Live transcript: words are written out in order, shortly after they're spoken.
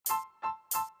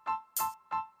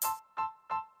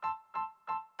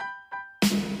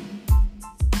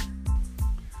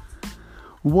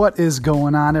What is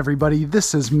going on, everybody?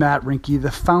 This is Matt Rinke, the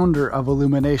founder of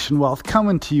Illumination Wealth,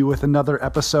 coming to you with another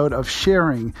episode of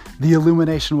Sharing the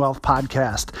Illumination Wealth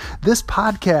podcast. This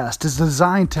podcast is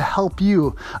designed to help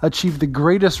you achieve the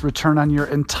greatest return on your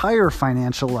entire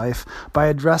financial life by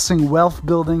addressing wealth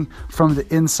building from the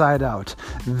inside out.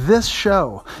 This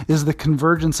show is the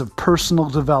convergence of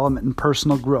personal development and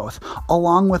personal growth,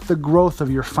 along with the growth of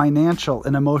your financial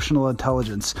and emotional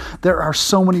intelligence. There are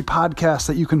so many podcasts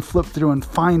that you can flip through and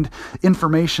find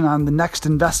information on the next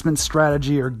investment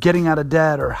strategy or getting out of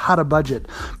debt or how to budget.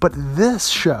 But this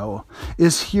show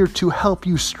is here to help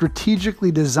you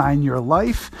strategically design your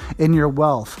life and your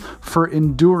wealth for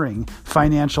enduring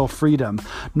financial freedom.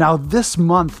 Now, this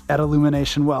month at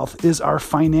Illumination Wealth is our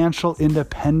Financial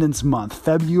Independence Month.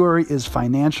 February is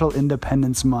Financial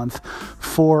Independence Month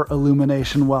for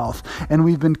Illumination Wealth. And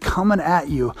we've been coming at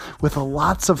you with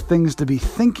lots of things to be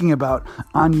thinking about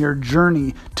on your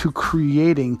journey to creating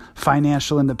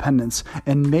financial independence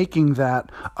and making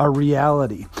that a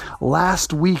reality.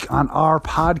 Last week on our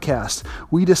podcast,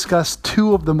 we discussed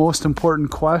two of the most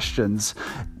important questions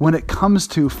when it comes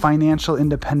to financial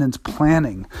independence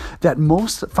planning that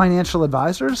most financial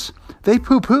advisors, they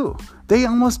poo-poo. They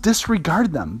almost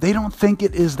disregard them. They don't think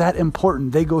it is that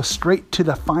important. They go straight to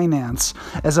the finance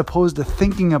as opposed to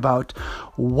thinking about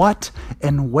what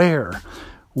and where.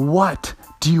 What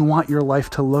do you want your life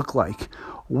to look like?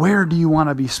 Where do you want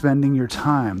to be spending your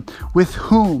time? With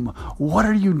whom? What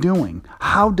are you doing?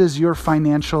 How does your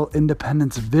financial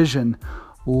independence vision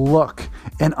look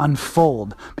and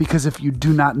unfold? Because if you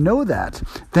do not know that,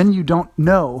 then you don't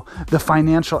know the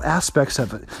financial aspects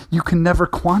of it. You can never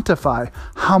quantify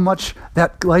how much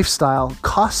that lifestyle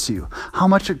costs you, how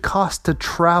much it costs to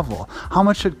travel, how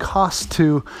much it costs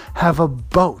to have a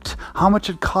boat, how much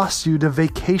it costs you to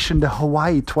vacation to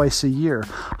Hawaii twice a year,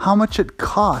 how much it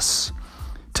costs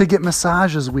to get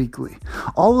massages weekly.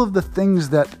 All of the things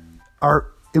that are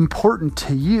important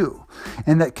to you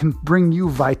and that can bring you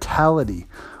vitality,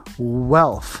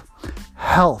 wealth,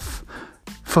 health,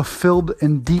 fulfilled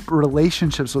and deep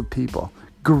relationships with people,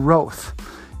 growth.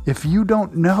 If you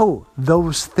don't know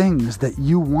those things that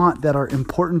you want that are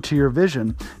important to your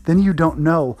vision, then you don't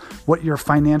know what your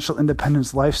financial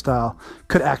independence lifestyle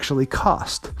could actually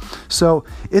cost. So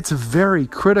it's very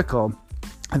critical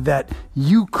that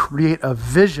you create a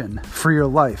vision for your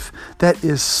life that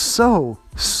is so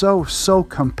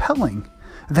compelling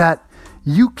that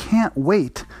you can't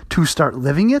wait to start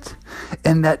living it,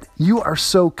 and that you are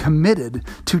so committed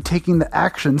to taking the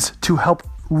actions to help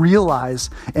realize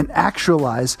and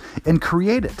actualize and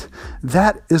create it.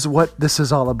 That is what this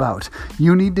is all about.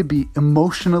 You need to be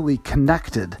emotionally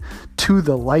connected to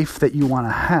the life that you want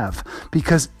to have,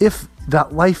 because if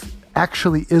that life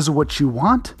actually is what you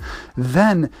want,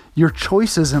 then your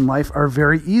choices in life are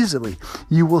very easily.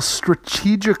 You will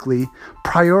strategically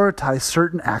prioritize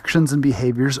certain actions and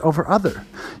behaviors over other.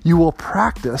 You will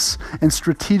practice and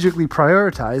strategically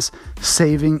prioritize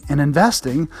saving and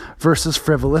investing versus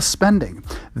frivolous spending.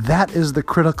 That is the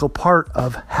critical part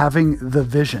of having the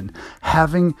vision,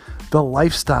 having the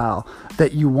lifestyle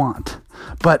that you want.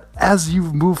 But as you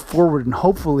move forward, and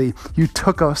hopefully you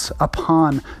took us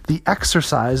upon the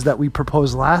exercise that we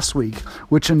proposed last week,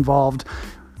 which involved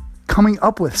coming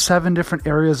up with 7 different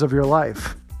areas of your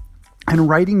life and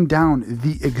writing down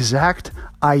the exact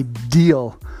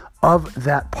ideal of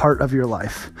that part of your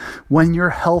life. When your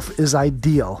health is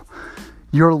ideal,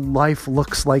 your life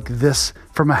looks like this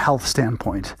from a health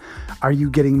standpoint. Are you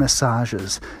getting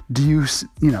massages? Do you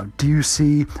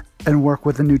see and work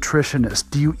with a nutritionist?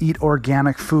 Do you eat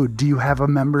organic food? Do you have a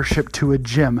membership to a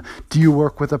gym? Do you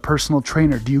work with a personal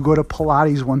trainer? Do you go to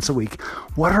Pilates once a week?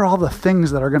 What are all the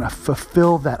things that are going to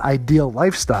fulfill that ideal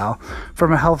lifestyle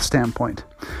from a health standpoint?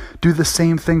 Do the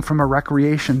same thing from a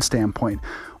recreation standpoint.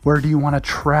 Where do you want to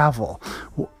travel?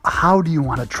 How do you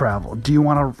want to travel? Do you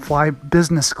want to fly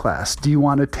business class? Do you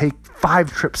want to take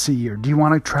 5 trips a year? Do you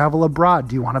want to travel abroad?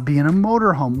 Do you want to be in a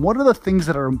motorhome? What are the things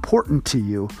that are important to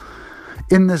you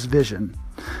in this vision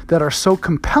that are so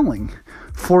compelling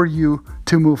for you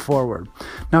to move forward?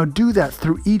 Now do that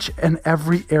through each and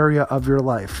every area of your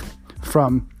life,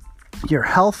 from your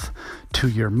health, to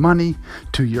your money,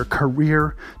 to your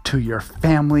career, to your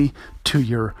family, to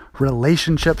your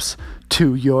relationships,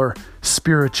 to your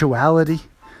spirituality.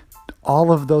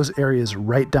 All of those areas,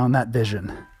 write down that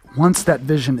vision. Once that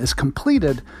vision is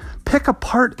completed, pick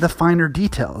apart the finer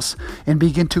details and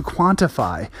begin to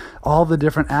quantify all the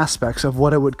different aspects of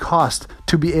what it would cost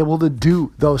to be able to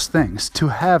do those things, to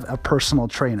have a personal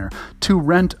trainer, to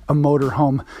rent a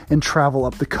motorhome and travel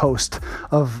up the coast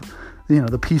of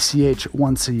the PCH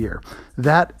once a year.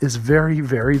 That is very,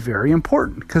 very, very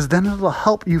important, because then it'll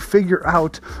help you figure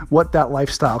out what that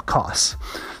lifestyle costs.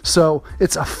 So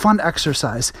it's a fun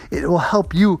exercise. It will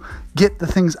help you get the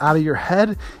things out of your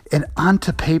head and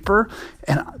onto paper.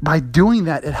 And by doing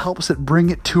that, it helps it bring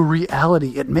it to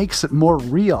reality. It makes it more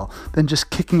real than just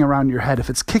kicking around your head. If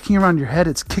it's kicking around your head,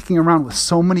 it's kicking around with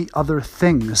so many other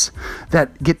things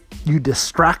that get you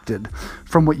distracted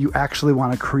from what you actually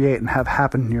want to create and have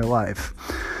happen in your life.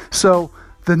 So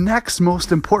the next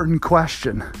most important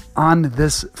question on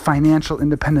this financial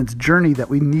independence journey that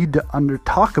we need to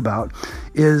talk about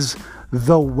is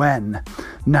the when.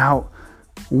 Now,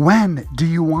 when do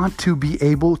you want to be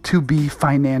able to be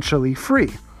financially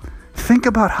free? Think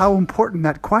about how important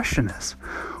that question is.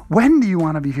 When do you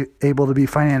want to be able to be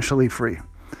financially free?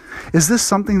 Is this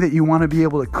something that you want to be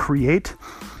able to create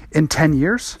in 10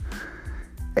 years?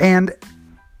 And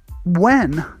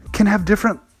when can have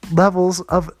different levels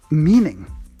of meaning.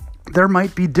 There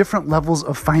might be different levels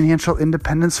of financial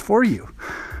independence for you.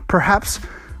 Perhaps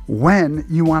when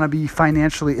you want to be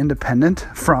financially independent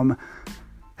from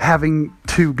having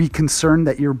to be concerned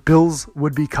that your bills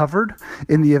would be covered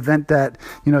in the event that,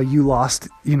 you lost,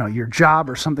 your job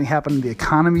or something happened in the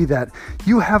economy, that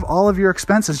you have all of your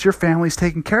expenses, your family's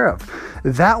taken care of.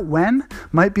 That when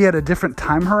might be at a different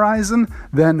time horizon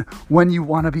than when you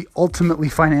want to be ultimately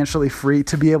financially free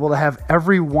to be able to have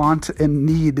every want and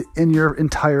need in your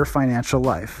entire financial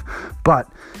life. But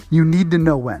you need to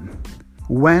know when.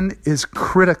 When is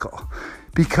critical,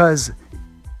 because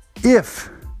if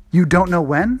you don't know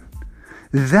when,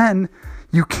 then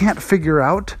you can't figure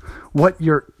out what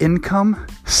your income,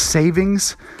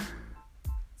 savings,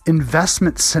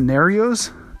 investment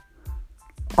scenarios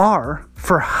are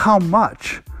for how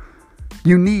much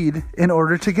you need in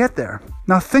order to get there.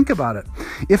 Now think about it.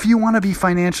 If you want to be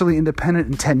financially independent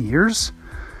in 10 years,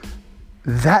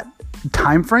 that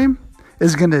time frame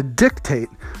is going to dictate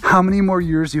how many more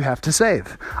years you have to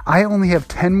save. I only have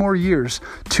 10 more years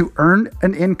to earn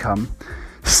an income,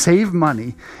 save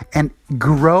money, and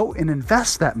grow and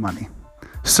invest that money.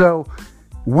 So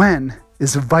when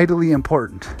is vitally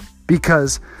important,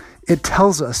 because it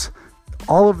tells us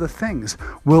all of the things.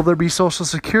 Will there be Social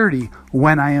Security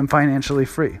when I am financially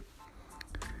free?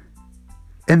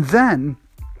 And then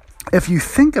if you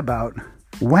think about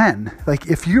when, like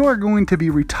if you are going to be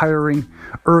retiring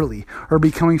early or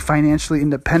becoming financially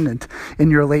independent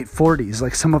in your late 40s,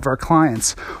 like some of our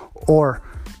clients, or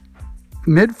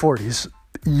mid 40s,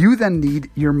 you then need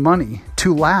your money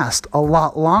to last a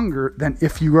lot longer than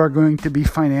if you are going to be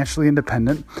financially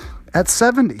independent at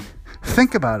 70.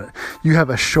 Think about it. You have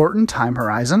a shortened time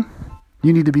horizon.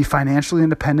 You need to be financially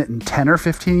independent in 10 or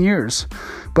 15 years.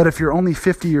 But if you're only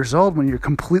 50 years old when you're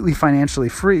completely financially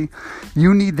free,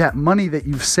 you need that money that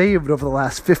you've saved over the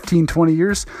last 15, 20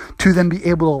 years to then be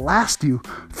able to last you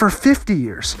for 50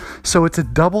 years. So it's a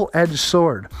double-edged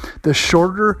sword. The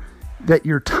shorter that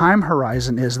your time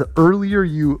horizon is, the earlier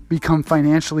you become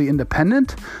financially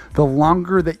independent, the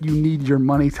longer that you need your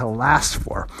money to last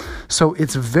for. So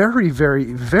it's very, very,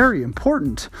 very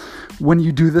important when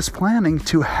you do this planning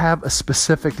to have a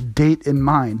specific date in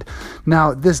mind.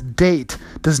 Now, this date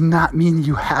does not mean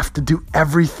you have to do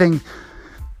everything,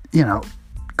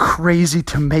 crazy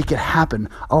to make it happen.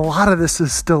 A lot of this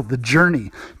is still the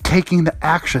journey, taking the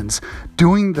actions,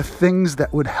 doing the things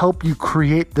that would help you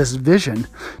create this vision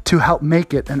to help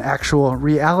make it an actual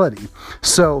reality.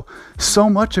 So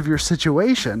much of your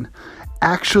situation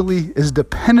actually is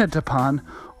dependent upon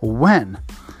when.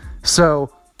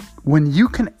 So when you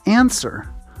can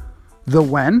answer the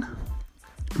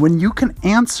when you can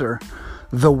answer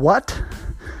the what,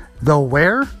 the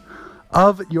where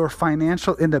of your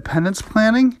financial independence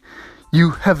planning, you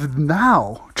have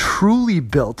now truly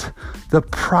built the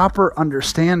proper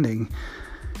understanding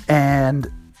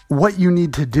and what you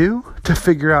need to do to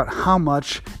figure out how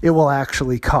much it will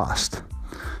actually cost.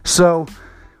 So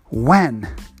when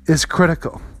is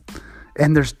critical,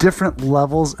 and there's different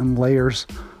levels and layers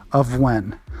of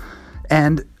when.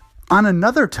 And on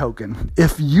another token,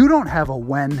 if you don't have a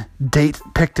when date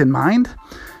picked in mind,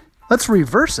 let's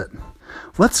reverse it.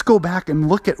 Let's go back and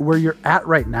look at where you're at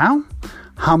right now.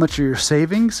 How much are your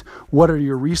savings? What are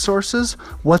your resources?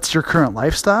 What's your current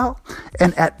lifestyle?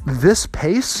 And at this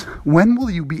pace, when will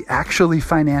you be actually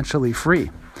financially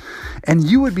free? And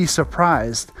you would be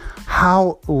surprised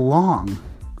how long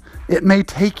it may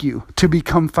take you to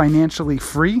become financially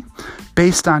free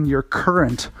based on your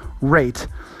current rate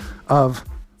of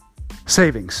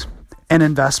savings and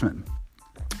investment.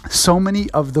 So many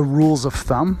of the rules of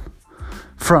thumb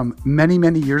from many,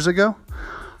 many years ago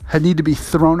need to be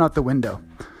thrown out the window,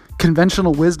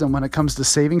 conventional wisdom when it comes to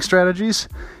saving strategies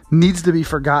needs to be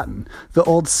forgotten. The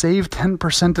old save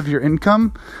 10% of your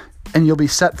income and you'll be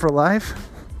set for life,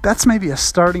 that's maybe a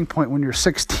starting point when you're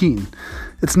 16.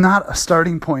 It's not a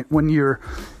starting point when you're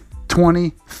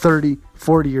 20, 30,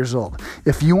 40 years old.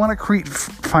 If you want to create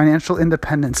financial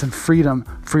independence and freedom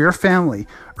for your family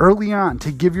early on,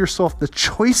 to give yourself the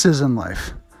choices in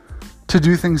life, to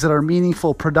do things that are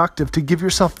meaningful, productive, to give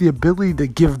yourself the ability to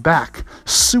give back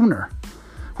sooner,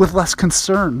 with less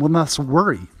concern, with less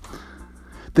worry,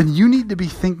 then you need to be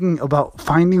thinking about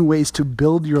finding ways to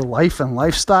build your life and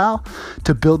lifestyle,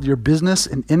 to build your business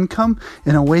and income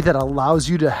in a way that allows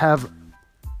you to have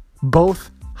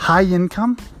both high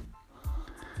income,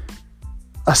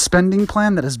 a spending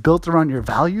plan that is built around your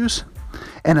values,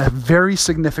 and a very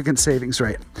significant savings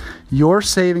rate. Your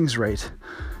savings rate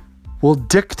will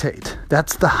dictate,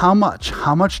 that's the how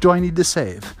much do I need to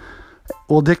save,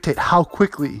 will dictate how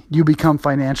quickly you become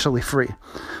financially free.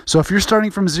 So if you're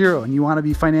starting from zero and you want to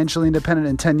be financially independent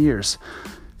in 10 years,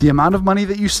 the amount of money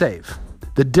that you save,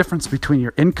 the difference between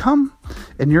your income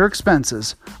and your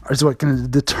expenses is what can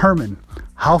determine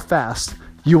how fast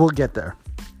you will get there.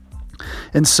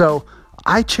 And so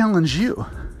I challenge you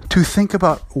to think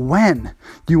about when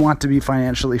you want to be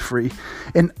financially free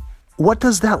and what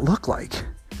does that look like?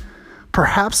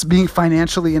 Perhaps being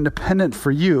financially independent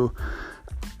for you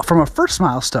from a first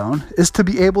milestone is to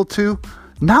be able to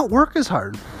not work as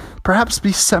hard, perhaps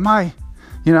be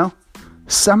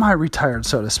semi-retired,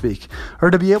 so to speak,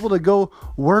 or to be able to go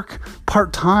work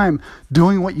part-time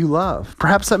doing what you love.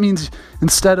 Perhaps that means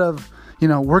instead of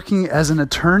working as an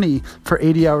attorney for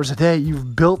 80 hours a day,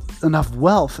 you've built enough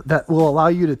wealth that will allow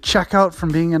you to check out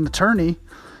from being an attorney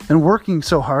and working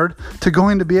so hard to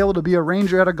going to be able to be a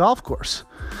ranger at a golf course.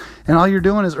 And all you're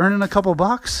doing is earning a couple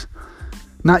bucks,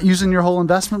 not using your whole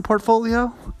investment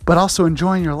portfolio, but also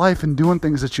enjoying your life and doing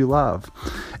things that you love.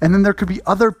 And then there could be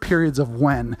other periods of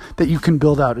when that you can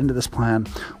build out into this plan.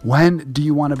 When do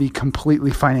you want to be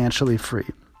completely financially free?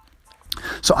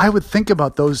 So I would think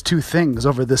about those two things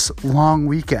over this long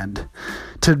weekend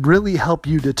to really help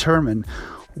you determine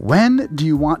when do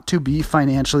you want to be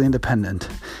financially independent.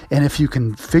 And if you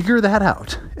can figure that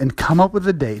out and come up with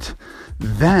a date,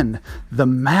 then the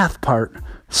math part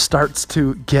starts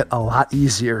to get a lot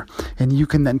easier, and you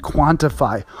can then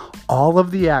quantify all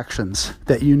of the actions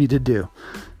that you need to do.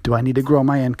 Do I need to grow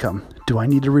my income? Do I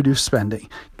need to reduce spending?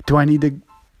 Do I need to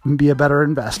be a better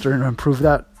investor and improve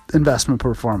that investment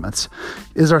performance?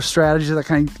 Is there a strategy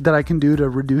that I can do to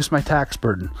reduce my tax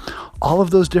burden? All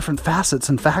of those different facets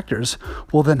and factors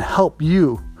will then help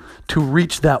you to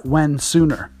reach that when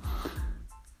sooner.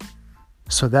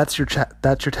 So that's your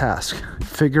task.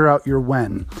 Figure out your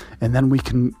when, and then we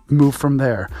can move from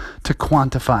there to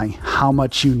quantifying how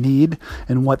much you need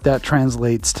and what that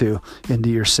translates to into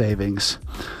your savings.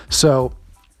 So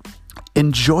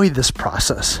enjoy this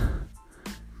process.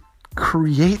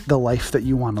 Create the life that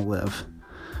you want to live.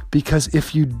 Because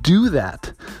if you do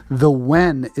that, the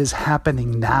when is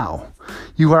happening now.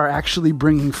 You are actually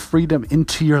bringing freedom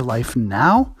into your life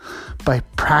now by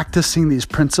practicing these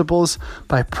principles,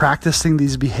 by practicing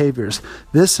these behaviors.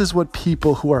 This is what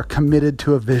people who are committed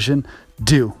to a vision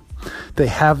do. They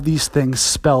have these things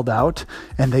spelled out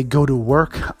and they go to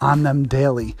work on them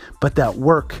daily. But that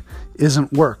work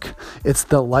isn't work. It's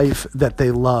the life that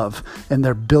they love, and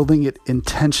they're building it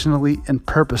intentionally and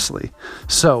purposely.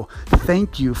 So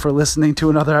thank you for listening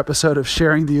to another episode of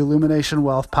Sharing the Illumination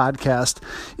Wealth podcast.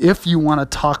 If you want to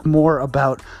talk more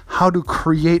about how to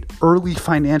create early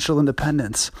financial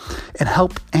independence and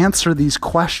help answer these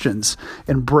questions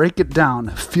and break it down,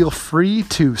 feel free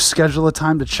to schedule a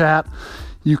time to chat.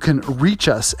 You can reach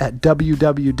us at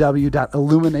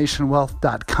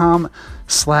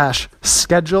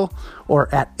www.illuminationwealth.com/schedule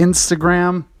or at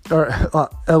Instagram or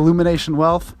Illumination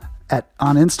Wealth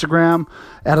on Instagram,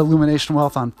 at Illumination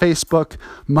Wealth on Facebook.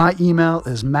 My email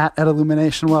is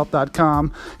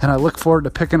matt@illuminationwealth.com, and I look forward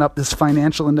to picking up this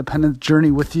financial independence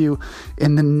journey with you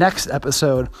in the next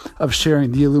episode of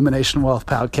Sharing the Illumination Wealth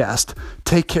podcast.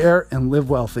 Take care and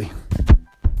live wealthy.